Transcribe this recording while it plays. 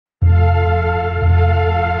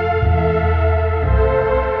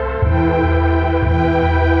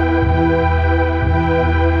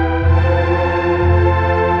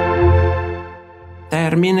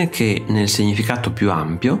termine che, nel significato più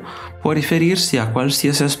ampio, può riferirsi a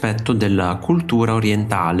qualsiasi aspetto della cultura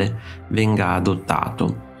orientale venga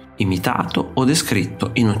adottato, imitato o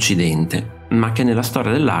descritto in Occidente, ma che nella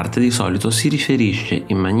storia dell'arte di solito si riferisce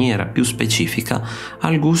in maniera più specifica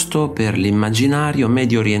al gusto per l'immaginario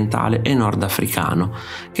medio orientale e nordafricano,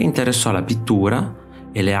 che interessò la pittura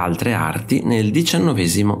e le altre arti nel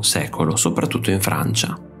XIX secolo, soprattutto in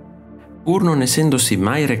Francia. Pur non essendosi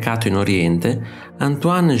mai recato in Oriente,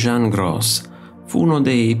 Antoine Jean Gros fu uno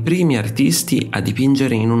dei primi artisti a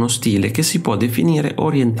dipingere in uno stile che si può definire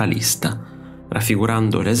orientalista,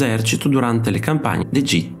 raffigurando l'esercito durante le campagne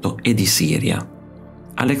d'Egitto e di Siria.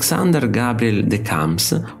 Alexander Gabriel de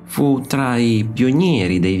Camps fu tra i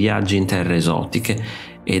pionieri dei viaggi in terre esotiche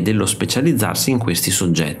e dello specializzarsi in questi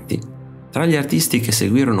soggetti. Tra gli artisti che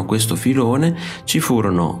seguirono questo filone ci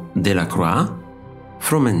furono Delacroix,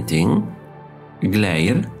 Fromentin,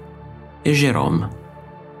 Glaire e Gérôme.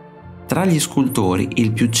 Tra gli scultori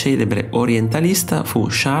il più celebre orientalista fu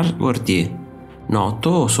Charles Gordier,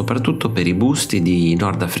 noto soprattutto per i busti di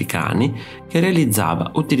nordafricani che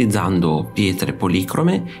realizzava utilizzando pietre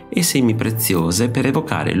policrome e semipreziose per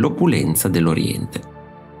evocare l'opulenza dell'Oriente.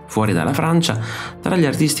 Fuori dalla Francia, tra gli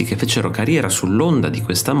artisti che fecero carriera sull'onda di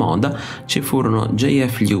questa moda ci furono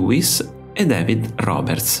J.F. Lewis e David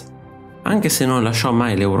Roberts. Anche se non lasciò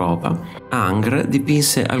mai l'Europa, Ingres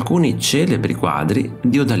dipinse alcuni celebri quadri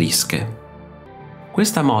di odalische.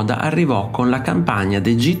 Questa moda arrivò con la campagna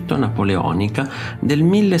d'Egitto napoleonica del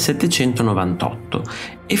 1798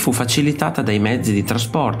 e fu facilitata dai mezzi di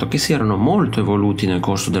trasporto che si erano molto evoluti nel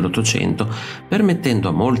corso dell'Ottocento, permettendo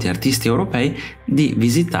a molti artisti europei di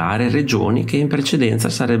visitare regioni che in precedenza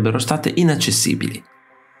sarebbero state inaccessibili.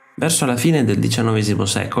 Verso la fine del XIX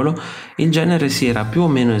secolo il genere si era più o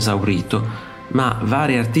meno esaurito, ma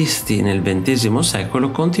vari artisti nel XX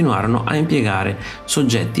secolo continuarono a impiegare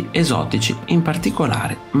soggetti esotici, in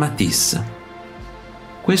particolare Matisse.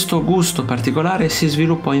 Questo gusto particolare si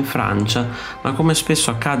sviluppò in Francia, ma come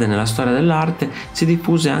spesso accade nella storia dell'arte, si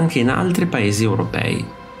diffuse anche in altri paesi europei.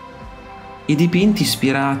 I dipinti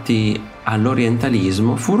ispirati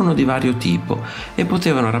all'orientalismo furono di vario tipo e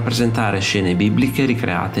potevano rappresentare scene bibliche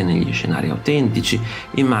ricreate negli scenari autentici,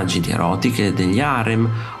 immagini erotiche degli harem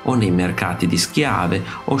o nei mercati di schiave,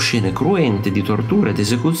 o scene cruente di torture ed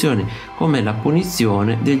esecuzioni come la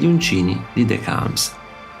punizione degli uncini di De Camps.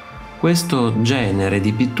 Questo genere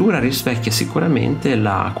di pittura rispecchia sicuramente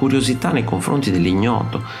la curiosità nei confronti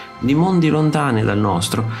dell'ignoto, di mondi lontani dal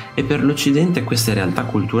nostro, e per l'Occidente queste realtà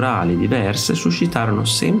culturali diverse suscitarono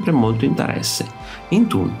sempre molto interesse in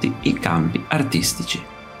tutti i campi artistici.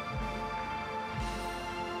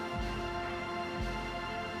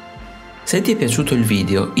 Se ti è piaciuto il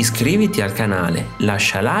video, iscriviti al canale,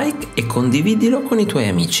 lascia like e condividilo con i tuoi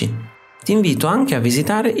amici. Ti invito anche a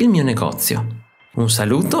visitare il mio negozio. Un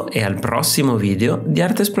saluto e al prossimo video di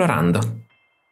Artesplorando.